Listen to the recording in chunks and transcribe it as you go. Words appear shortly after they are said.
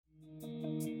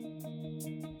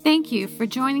Thank you for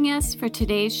joining us for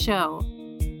today's show.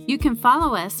 You can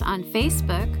follow us on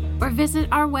Facebook or visit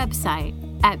our website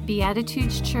at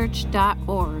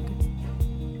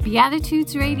beatitudeschurch.org.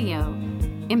 Beatitudes Radio,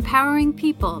 empowering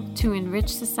people to enrich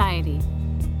society.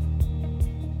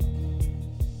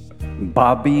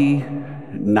 Bobby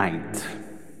Knight.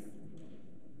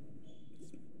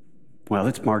 Well,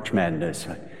 it's March Madness.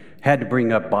 I had to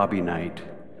bring up Bobby Knight.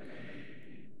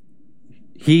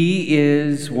 He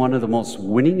is one of the most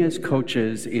winningest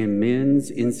coaches in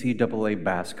men's NCAA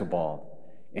basketball,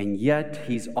 and yet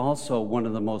he's also one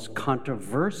of the most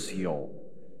controversial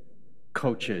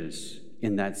coaches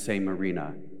in that same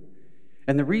arena.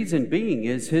 And the reason being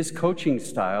is his coaching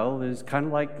style is kind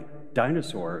of like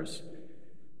dinosaurs.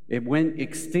 It went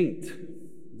extinct.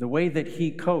 The way that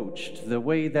he coached, the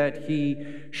way that he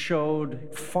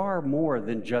showed far more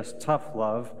than just tough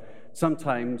love,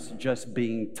 sometimes just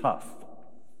being tough.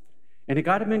 And it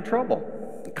got him in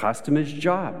trouble. It cost him his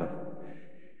job.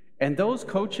 And those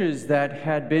coaches that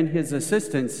had been his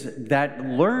assistants that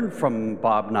learned from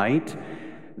Bob Knight,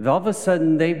 all of a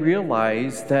sudden they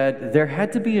realized that there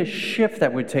had to be a shift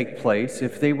that would take place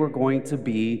if they were going to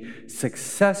be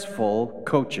successful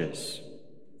coaches.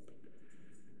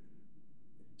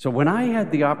 So when I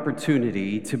had the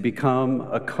opportunity to become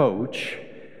a coach,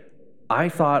 I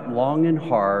thought long and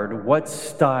hard what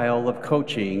style of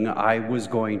coaching I was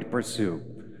going to pursue.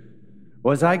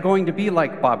 Was I going to be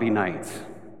like Bobby Knight?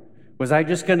 Was I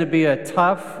just going to be a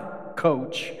tough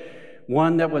coach,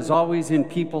 one that was always in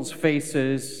people's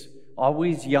faces,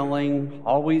 always yelling,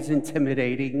 always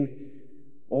intimidating?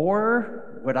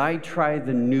 Or would I try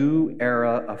the new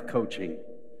era of coaching?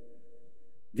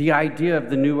 The idea of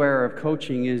the new era of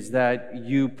coaching is that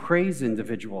you praise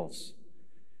individuals,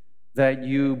 that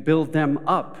you build them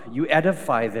up, you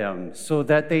edify them so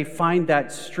that they find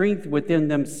that strength within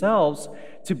themselves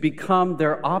to become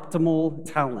their optimal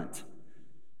talent.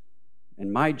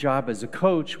 And my job as a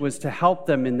coach was to help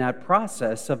them in that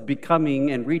process of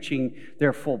becoming and reaching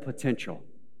their full potential.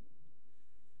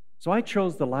 So I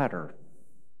chose the latter.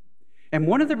 And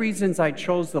one of the reasons I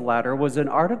chose the latter was an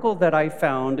article that I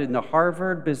found in the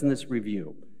Harvard Business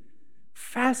Review.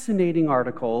 Fascinating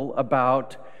article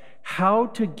about how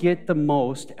to get the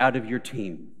most out of your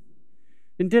team.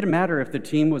 It didn't matter if the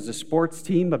team was a sports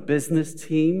team, a business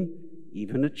team,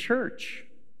 even a church.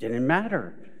 Didn't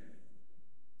matter.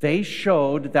 They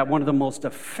showed that one of the most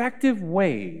effective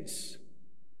ways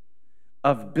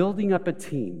of building up a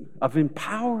team, of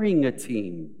empowering a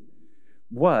team,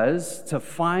 was to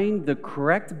find the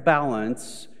correct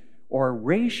balance or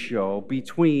ratio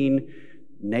between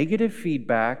negative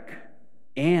feedback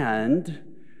and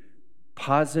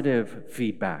positive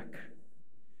feedback.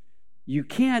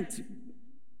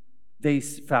 They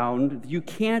found you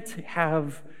can't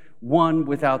have one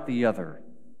without the other.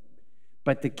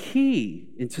 But the key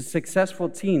into successful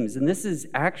teams, and this is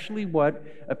actually what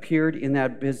appeared in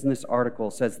that business article,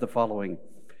 says the following: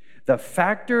 the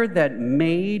factor that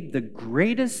made the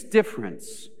greatest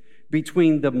difference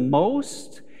between the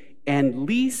most and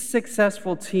least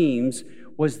successful teams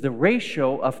was the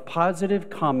ratio of positive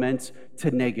comments to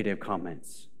negative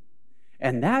comments.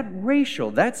 And that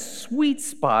ratio, that sweet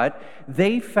spot,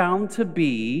 they found to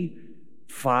be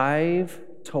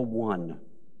 5-1.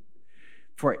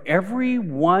 For every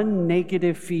one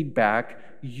negative feedback,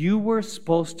 you were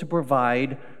supposed to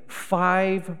provide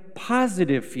 5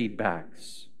 positive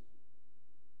feedbacks.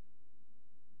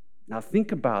 Now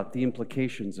think about the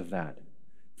implications of that.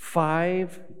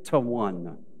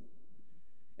 5-1.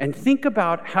 And think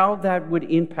about how that would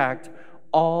impact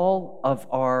all of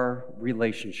our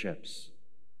relationships.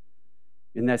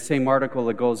 In that same article,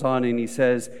 it goes on and he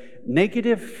says,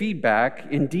 negative feedback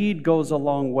indeed goes a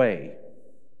long way.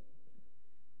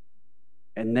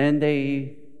 And then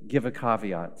they give a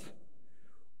caveat.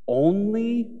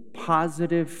 Only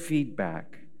positive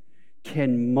feedback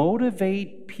can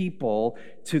motivate people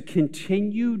to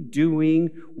continue doing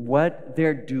what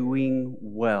they're doing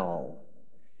well,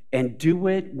 and do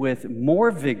it with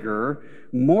more vigor,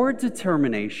 more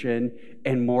determination,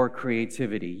 and more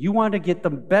creativity. You want to get the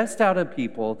best out of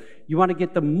people. You want to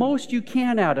get the most you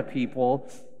can out of people.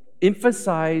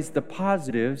 Emphasize the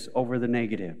positives over the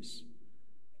negatives.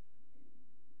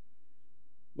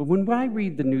 But when I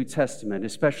read the New Testament,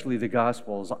 especially the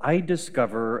Gospels, I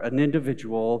discover an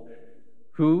individual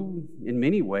who, in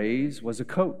many ways, was a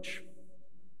coach.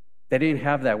 They didn't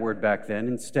have that word back then.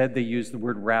 Instead, they used the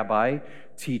word rabbi,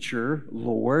 teacher,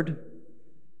 Lord.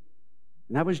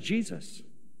 And that was Jesus.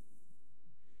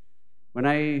 When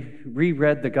I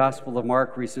reread the Gospel of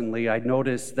Mark recently, I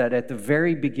noticed that at the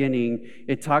very beginning,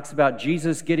 it talks about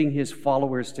Jesus getting his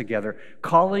followers together,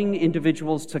 calling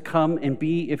individuals to come and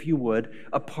be, if you would,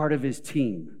 a part of his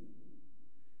team.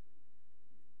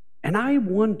 And I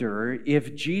wonder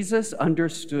if Jesus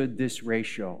understood this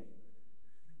ratio.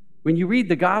 When you read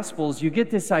the Gospels, you get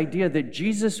this idea that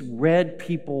Jesus read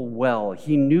people well.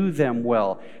 He knew them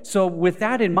well. So with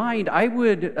that in mind, I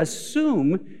would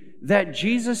assume that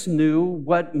Jesus knew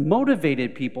what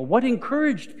motivated people, what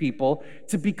encouraged people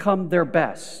to become their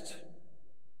best.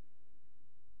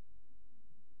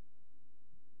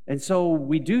 And so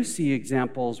we do see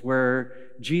examples where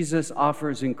Jesus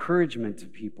offers encouragement to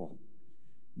people.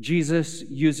 Jesus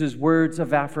uses words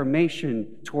of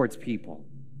affirmation towards people.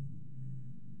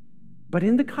 But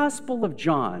in the Gospel of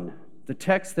John, the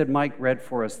text that Mike read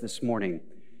for us this morning,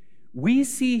 we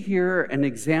see here an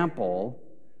example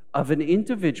of an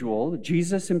individual,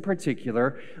 Jesus in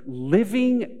particular,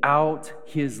 living out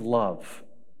his love.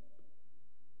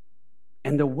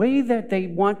 And the way that they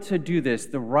want to do this,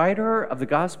 the writer of the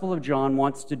Gospel of John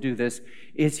wants to do this,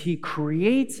 is he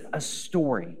creates a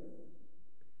story.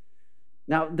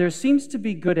 Now, there seems to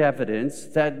be good evidence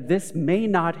that this may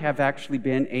not have actually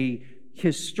been a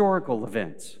historical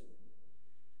event,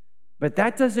 but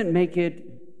that doesn't make it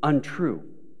untrue.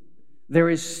 There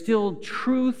is still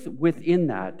truth within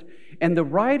that. And the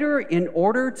writer, in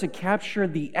order to capture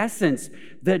the essence,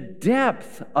 the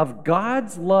depth of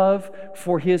God's love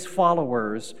for his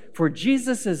followers, for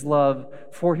Jesus' love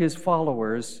for his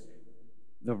followers,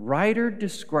 the writer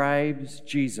describes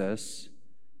Jesus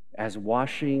as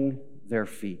washing their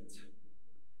feet.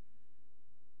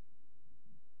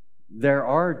 There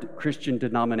are Christian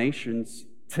denominations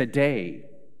today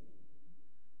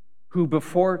who,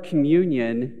 before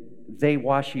communion, they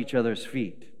wash each other's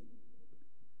feet.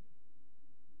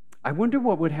 I wonder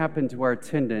what would happen to our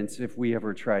attendance if we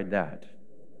ever tried that.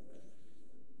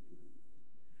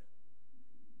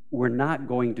 We're not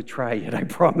going to try it, I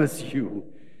promise you.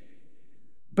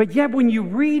 But yet, when you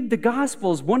read the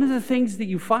Gospels, one of the things that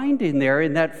you find in there,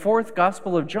 in that fourth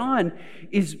Gospel of John,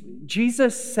 is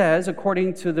Jesus says,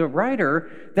 according to the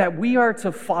writer, that we are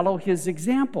to follow his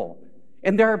example.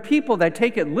 And there are people that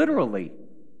take it literally.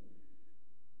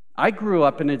 I grew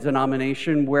up in a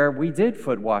denomination where we did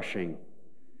foot washing.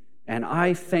 And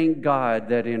I thank God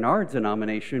that in our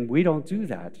denomination, we don't do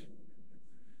that.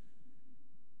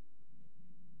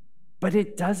 But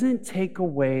it doesn't take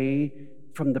away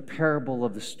from the parable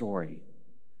of the story,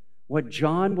 what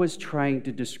John was trying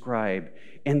to describe.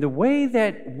 And the way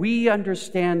that we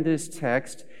understand this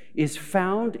text is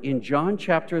found in John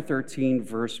chapter 13,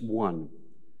 verse 1.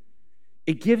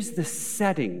 It gives the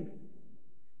setting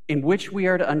in which we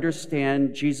are to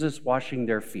understand Jesus washing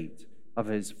their feet of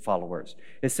his followers.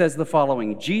 It says the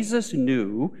following: Jesus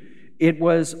knew it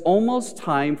was almost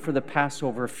time for the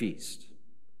Passover feast.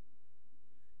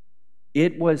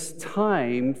 It was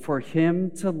time for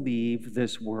him to leave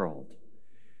this world.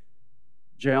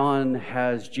 John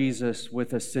has Jesus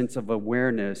with a sense of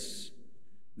awareness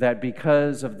that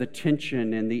because of the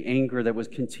tension and the anger that was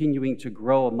continuing to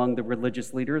grow among the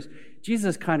religious leaders,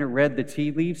 Jesus kind of read the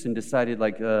tea leaves and decided,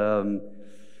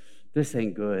 this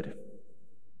ain't good.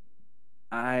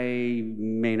 I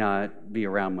may not be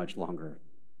around much longer.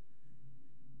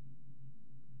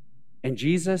 And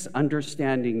Jesus,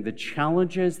 understanding the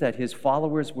challenges that his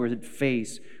followers would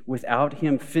face without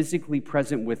him physically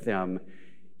present with them,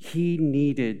 he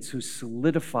needed to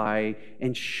solidify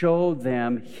and show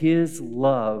them his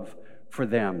love for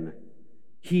them.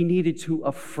 He needed to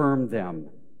affirm them.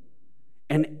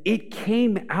 And it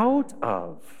came out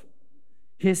of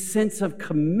his sense of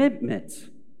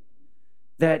commitment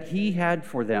that he had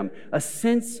for them, a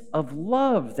sense of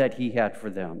love that he had for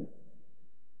them.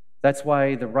 That's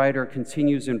why the writer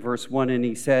continues in verse 1, and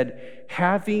he said,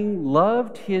 having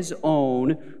loved his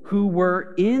own who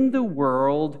were in the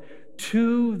world,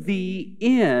 to the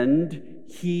end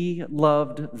he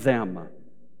loved them.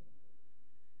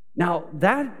 Now,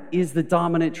 that is the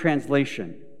dominant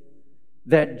translation,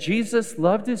 that Jesus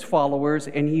loved his followers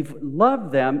and he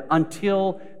loved them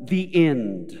until the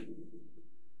end.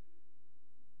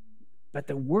 But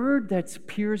the word that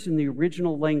appears in the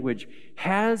original language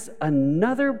has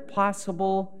another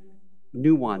possible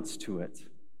nuance to it.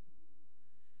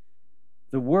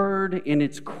 The word in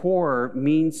its core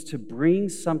means to bring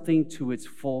something to its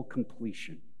full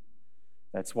completion.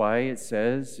 That's why it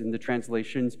says in the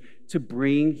translations, to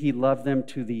bring, he loved them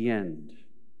to the end.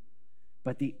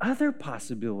 But the other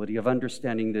possibility of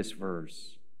understanding this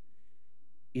verse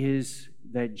is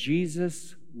that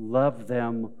Jesus loved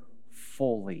them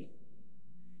fully.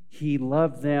 He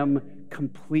loved them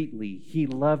completely. He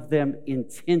loved them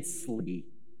intensely.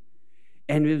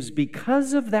 And it was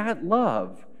because of that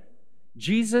love,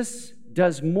 Jesus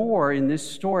does more in this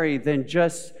story than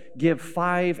just give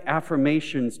 5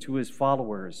 affirmations to his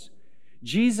followers.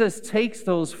 Jesus takes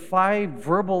those 5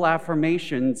 verbal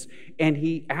affirmations and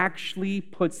he actually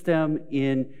puts them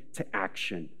into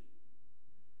action.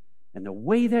 And the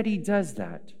way that he does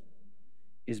that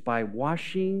is by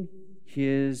washing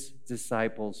his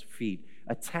disciples' feet,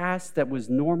 a task that was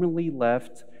normally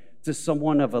left to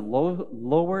someone of a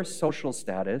lower social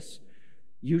status,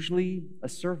 usually a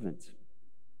servant.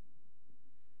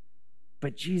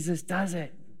 But Jesus does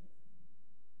it.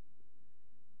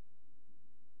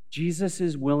 Jesus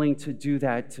is willing to do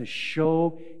that to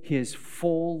show his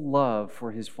full love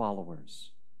for his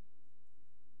followers.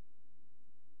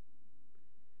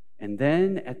 And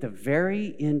then at the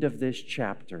very end of this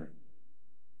chapter,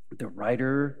 the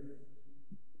writer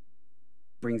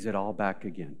brings it all back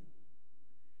again.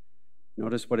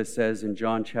 Notice what it says in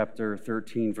John chapter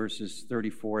 13, verses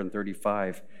 34 and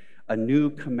 35. A new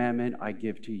commandment I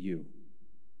give to you,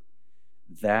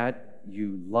 that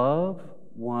you love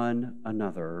one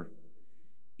another,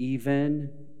 even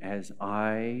as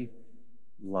I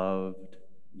loved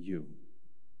you.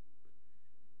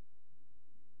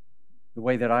 The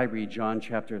way that I read John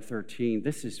chapter 13,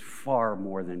 this is far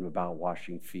more than about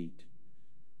washing feet.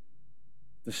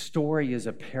 The story is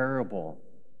a parable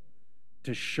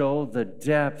to show the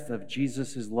depth of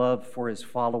Jesus' love for his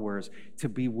followers, to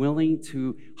be willing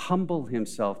to humble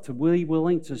himself, to be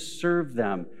willing to serve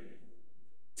them,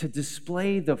 to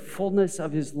display the fullness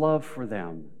of his love for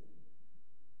them.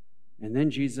 And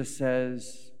then Jesus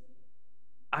says,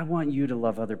 I want you to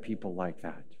love other people like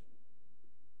that.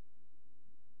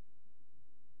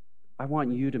 I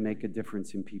want you to make a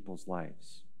difference in people's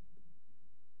lives.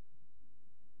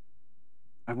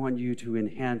 I want you to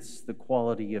enhance the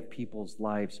quality of people's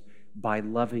lives by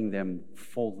loving them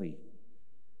fully.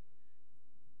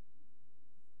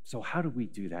 So how do we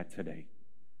do that today?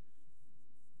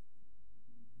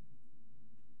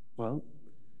 Well,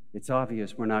 it's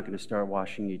obvious we're not going to start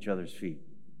washing each other's feet.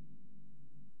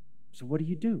 So what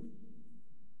do?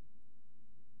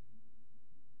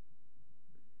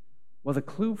 Well, the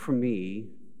clue for me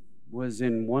was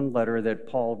in one letter that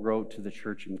Paul wrote to the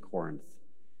church in Corinth.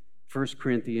 1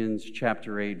 Corinthians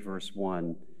chapter 8, verse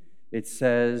 1. It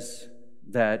says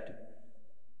that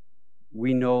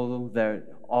we know that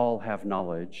all have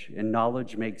knowledge, and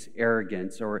knowledge makes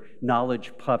arrogance, or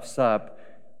knowledge puffs up.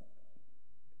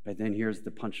 But then here's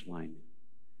the punchline.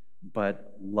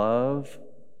 But love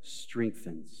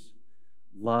strengthens.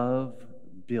 Love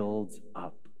builds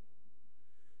up.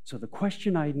 So the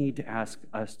question I need to ask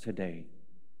us today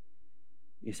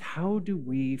is, how do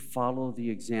we follow the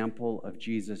example of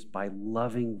Jesus by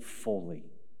loving fully?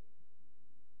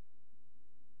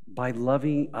 By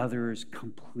loving others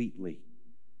completely?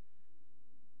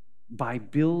 By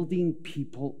building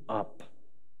people up?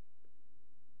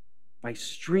 By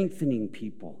strengthening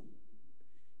people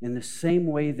in the same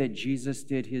way that Jesus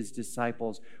did his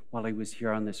disciples while he was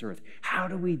here on this earth? How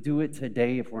do we do it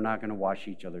today if we're not going to wash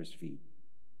each other's feet?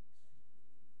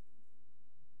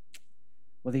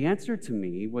 Well, the answer to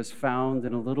me was found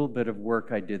in a little bit of work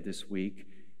I did this week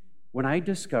when I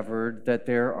discovered that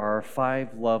there are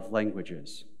 5 love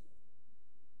languages.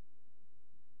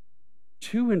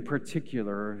 2 in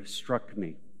particular struck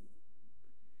me.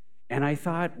 And I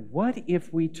thought, what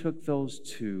if we took those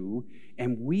 2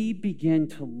 and we begin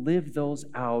to live those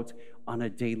out on a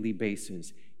daily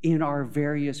basis in our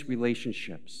various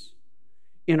relationships?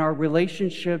 In our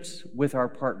relationships with our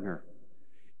partner,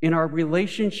 in our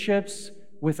relationships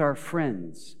with our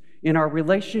friends, in our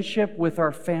relationship with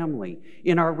our family,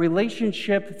 in our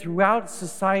relationship throughout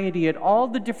society at all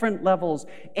the different levels,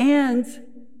 and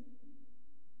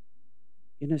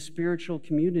in a spiritual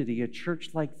community, a church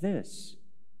like this.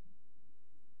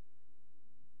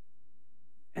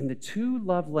 And the 2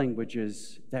 love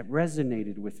languages that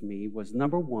resonated with me was,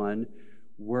 number 1,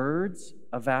 words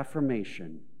of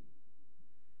affirmation,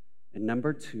 and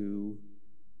number 2,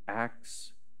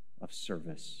 acts of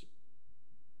service.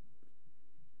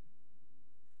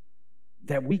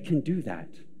 That we can do that.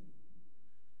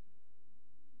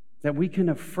 That we can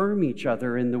affirm each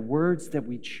other in the words that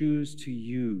we choose to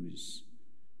use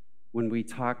when we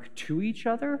talk to each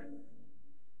other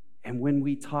and when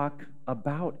we talk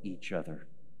about each other.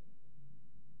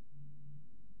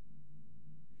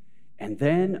 And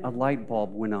then a light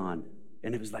bulb went on,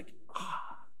 and it was like,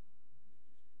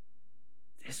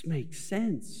 this makes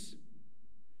sense.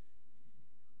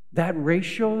 That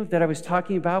ratio that I was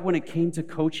talking about when it came to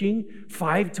coaching,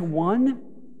 5 to 1,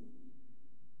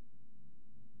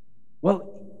 Well,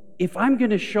 if I'm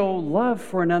going to show love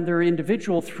for another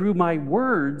individual through my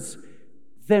words,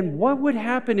 then what would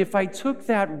happen if I took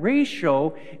that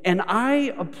ratio and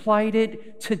I applied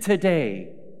it to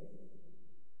today?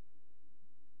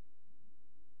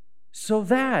 So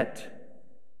that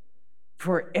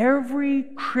for every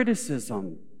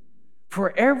criticism,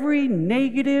 for every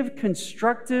negative,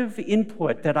 constructive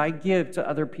input that I give to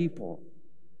other people,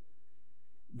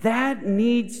 that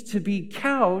needs to be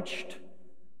couched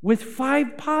with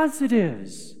 5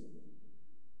 positives.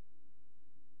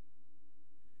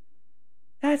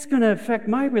 That's going to affect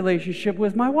my relationship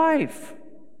with my wife.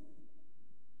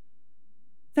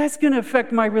 That's going to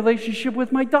affect my relationship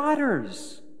with my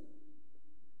daughters.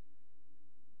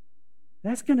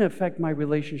 That's going to affect my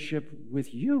relationship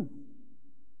with you.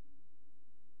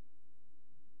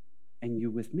 And you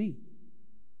with me.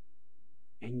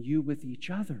 And you with each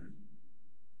other.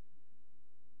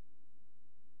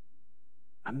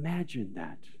 Imagine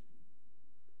that.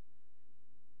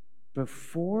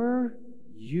 Before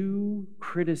you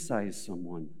criticize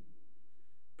someone,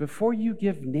 before you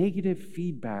give negative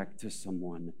feedback to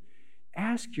someone,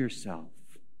 ask yourself,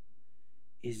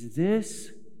 is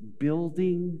this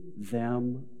building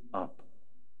them up?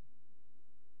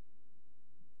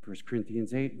 1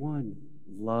 Corinthians 8:1,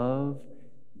 love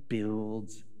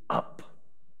builds up.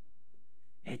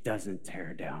 It doesn't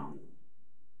tear down.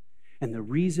 And the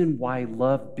reason why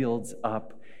love builds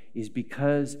up is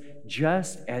because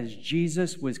just as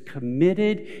Jesus was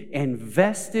committed and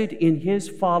vested in his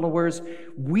followers,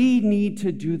 we need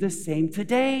to do the same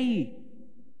today.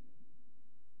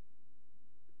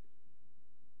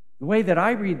 The way that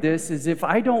I read this is, if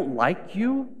I don't like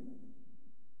you,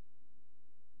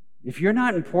 if you're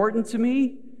not important to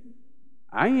me,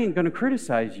 I ain't going to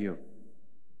criticize you.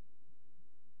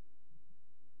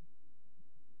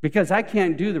 Because I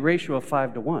can't do the ratio of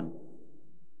 5-1.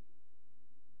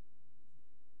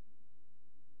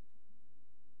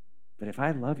 But if I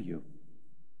love you,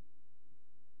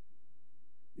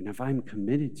 and if I'm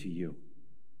committed to you,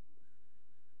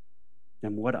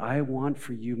 then what I want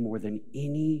for you more than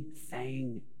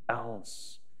anything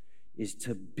else is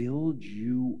to build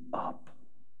you up.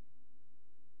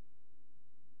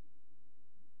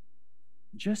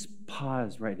 Just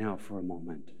pause right now for a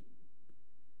moment.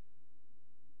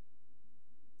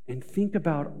 And think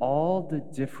about all the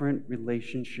different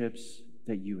relationships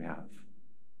that you have.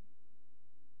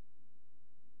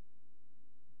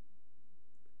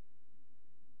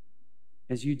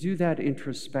 As you do that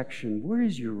introspection, where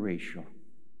is your ratio?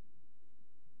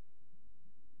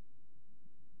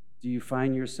 Do you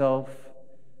find yourself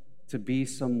to be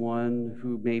someone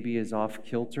who maybe is off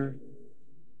kilter?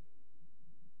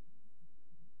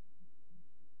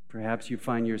 Perhaps you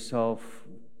find yourself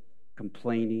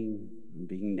complaining,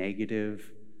 being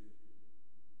negative,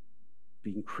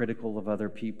 being critical of other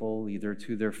people, either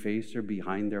to their face or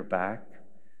behind their back.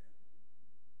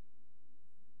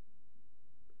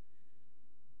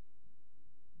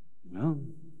 Well,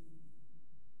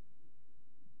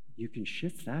 you can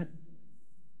shift that.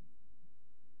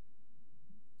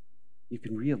 You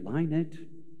can realign it.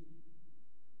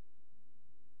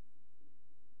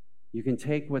 You can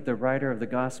take what the writer of the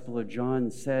Gospel of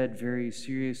John said very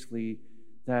seriously,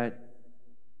 that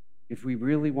if we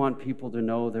really want people to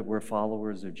know that we're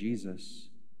followers of Jesus,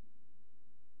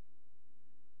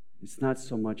 it's not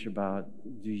so much about,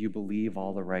 do you believe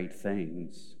all the right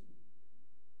things?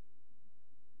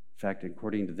 In fact,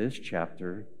 according to this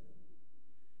chapter,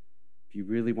 if you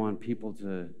really want people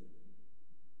to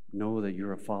know that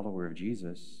you're a follower of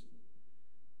Jesus,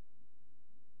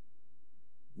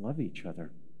 love each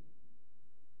other.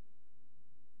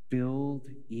 Build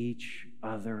each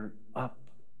other up.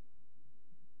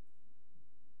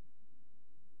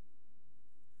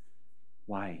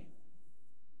 Why?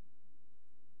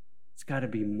 It's got to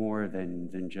be more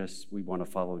than just we want to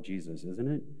follow Jesus,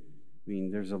 isn't it? I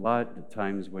mean, there's a lot of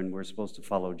times when we're supposed to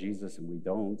follow Jesus and we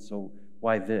don't, so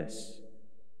why this?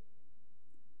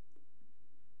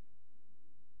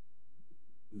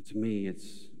 And to me,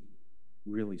 it's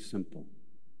really simple.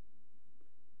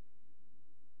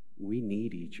 We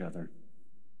need each other.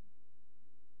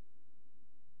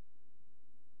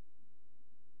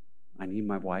 I need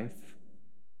my wife.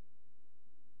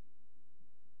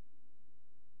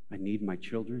 I need my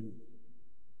children.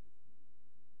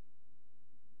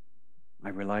 I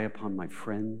rely upon my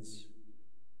friends.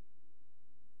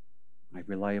 I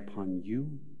rely upon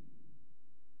you.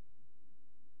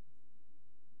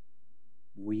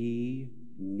 We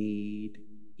need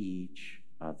each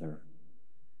other.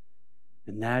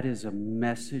 And that is a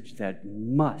message that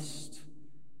must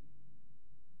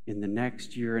in the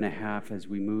next year and a half as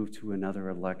we move to another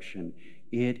election.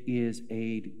 It is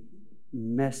a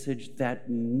message that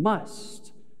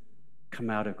must come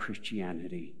out of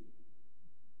Christianity.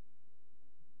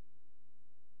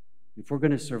 If we're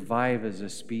going to survive as a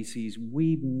species,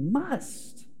 we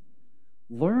must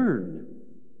learn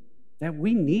that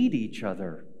we need each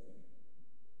other.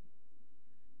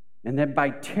 And that by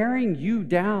tearing you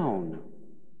down,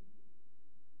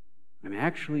 I'm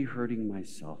actually hurting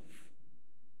myself.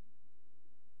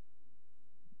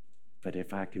 But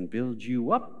if I can build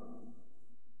you up,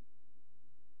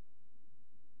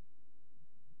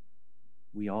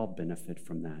 we all benefit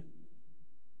from that.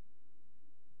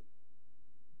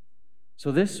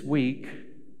 So this week,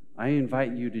 I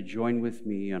invite you to join with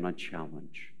me on a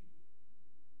challenge.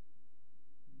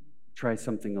 Try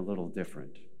something a little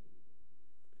different.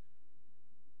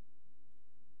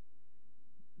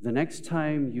 The next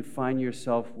time you find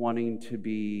yourself wanting to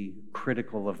be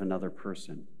critical of another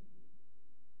person,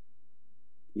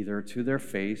 either to their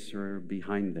face or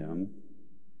behind them,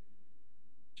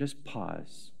 just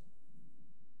pause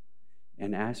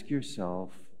and ask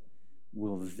yourself,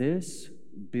 will this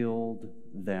build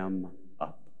them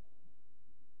up?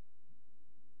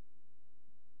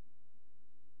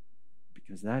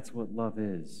 Because that's what love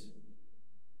is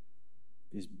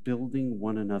building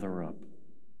one another up.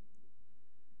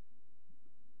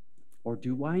 Or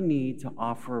do I need to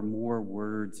offer more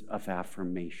words of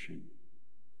affirmation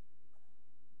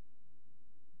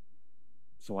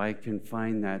so I can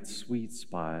find that sweet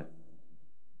spot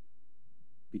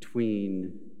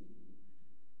between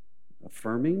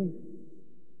affirming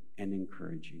and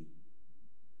encouraging?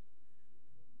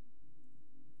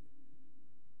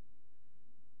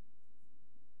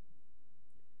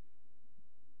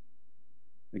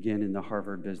 Again, in the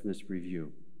Harvard Business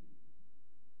Review,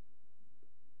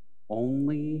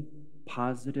 only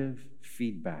positive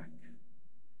feedback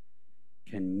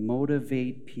can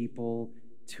motivate people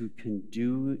to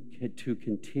continue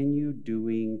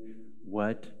doing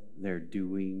what they're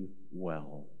doing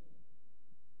well,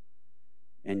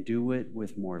 and do it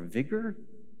with more vigor,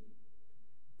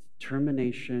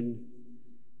 determination,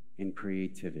 and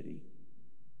creativity.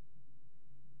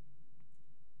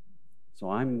 So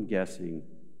I'm guessing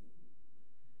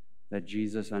that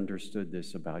Jesus understood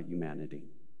this about humanity.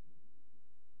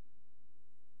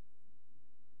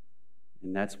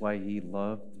 And that's why he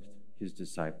loved his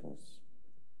disciples.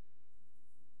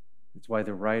 That's why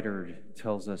the writer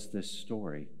tells us this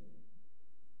story,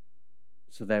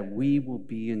 so that we will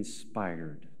be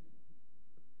inspired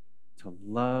to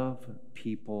love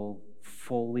people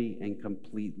fully and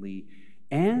completely.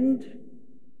 And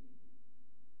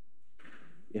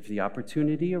if the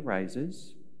opportunity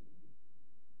arises,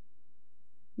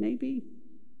 maybe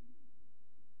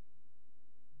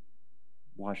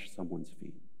wash someone's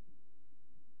feet.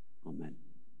 Amen.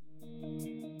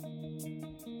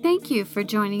 Thank you for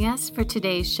joining us for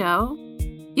today's show.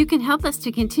 You can help us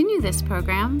to continue this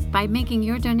program by making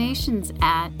your donations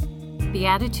at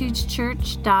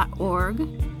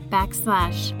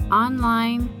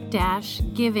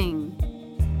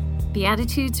beatitudeschurch.org/online-giving.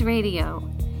 Beatitudes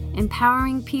Radio,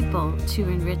 empowering people to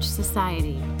enrich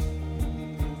society.